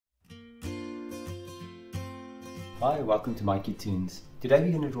Hi, welcome to mycutetoons. Today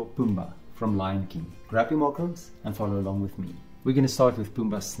we're going to draw Pumbaa from Lion King. Grab your markers and follow along with me. We're going to start with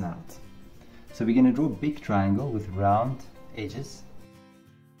Pumbaa's snout. So we're going to draw a big triangle with round edges.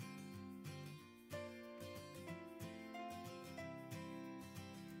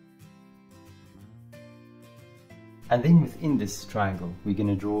 And then within this triangle, we're going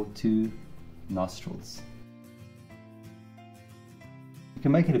to draw two nostrils. You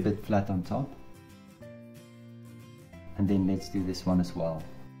can make it a bit flat on top. And then let's do this one as well.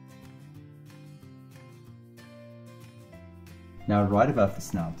 Now right above the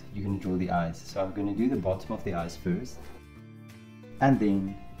snout, you're going to draw the eyes. So I'm going to do the bottom of the eyes first. And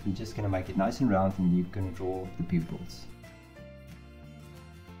then you're just going to make it nice and round and you're going to draw the pupils.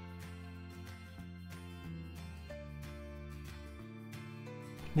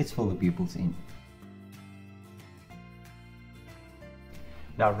 Let's fill the pupils in.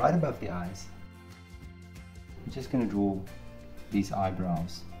 Now right above the eyes, we're just going to draw these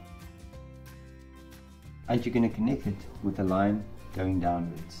eyebrows. And you're going to connect it with a line going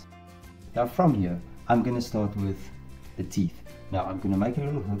downwards. Now from here, I'm going to start with the teeth. Now I'm going to make a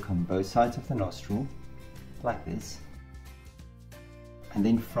little hook on both sides of the nostril, like this. And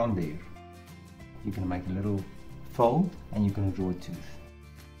then from there, you're going to make a little fold and you're going to draw a tooth.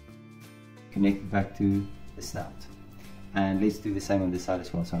 Connect it back to the snout. And let's do the same on this side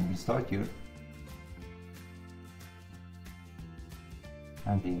as well. So I'm going to start here.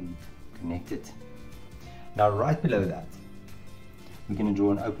 And then connect it. Now right below that, we're going to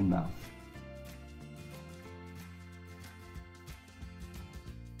draw an open mouth.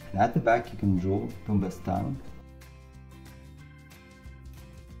 And at the back you can draw Pumbaa's tongue.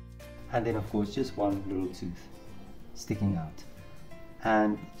 And then of course just one little tooth sticking out.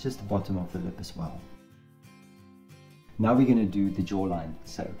 And just the bottom of the lip as well. Now we're going to do the jawline.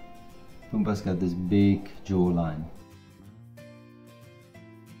 So Pumbaa's got this big jawline.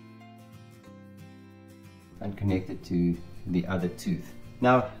 And connect it to the other tooth.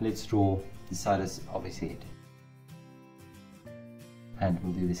 Now let's draw the side of his head. And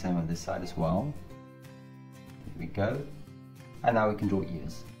we'll do the same on this side as well. There we go. And now we can draw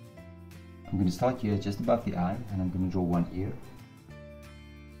ears. I'm going to start here just above the eye and I'm going to draw one ear.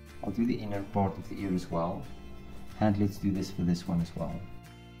 I'll do the inner part of the ear as well. And let's do this for this one as well.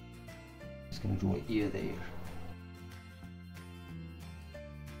 Just going to draw an ear there.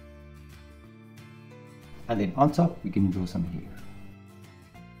 And then on top, we can draw some hair.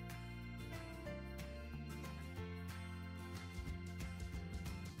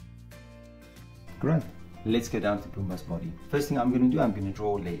 Great. Let's go down to Pumbaa's body. First thing I'm going to do, I'm going to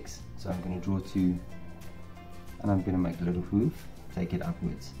draw legs. So I'm going to draw two, and I'm going to make a little hoof, take it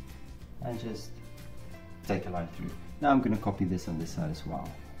upwards, and just take a line through. Now I'm going to copy this on this side as well.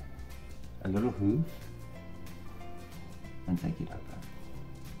 A little hoof, and take it up.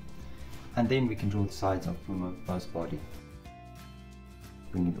 And then we can draw the sides of Pumbaa's body.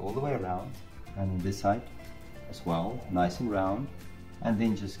 Bring it all the way around, and on this side as well, nice and round, and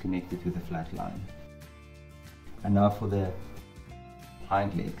then just connect it with a flat line. And now for the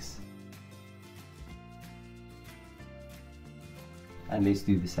hind legs. And let's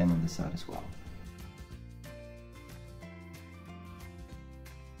do the same on this side as well.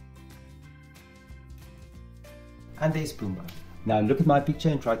 And there's Pumbaa. Now look at my picture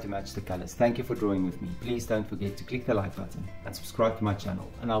and try to match the colors. Thank you for drawing with me. Please don't forget to click the like button and subscribe to my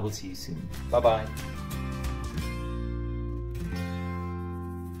channel, and I will see you soon. Bye bye.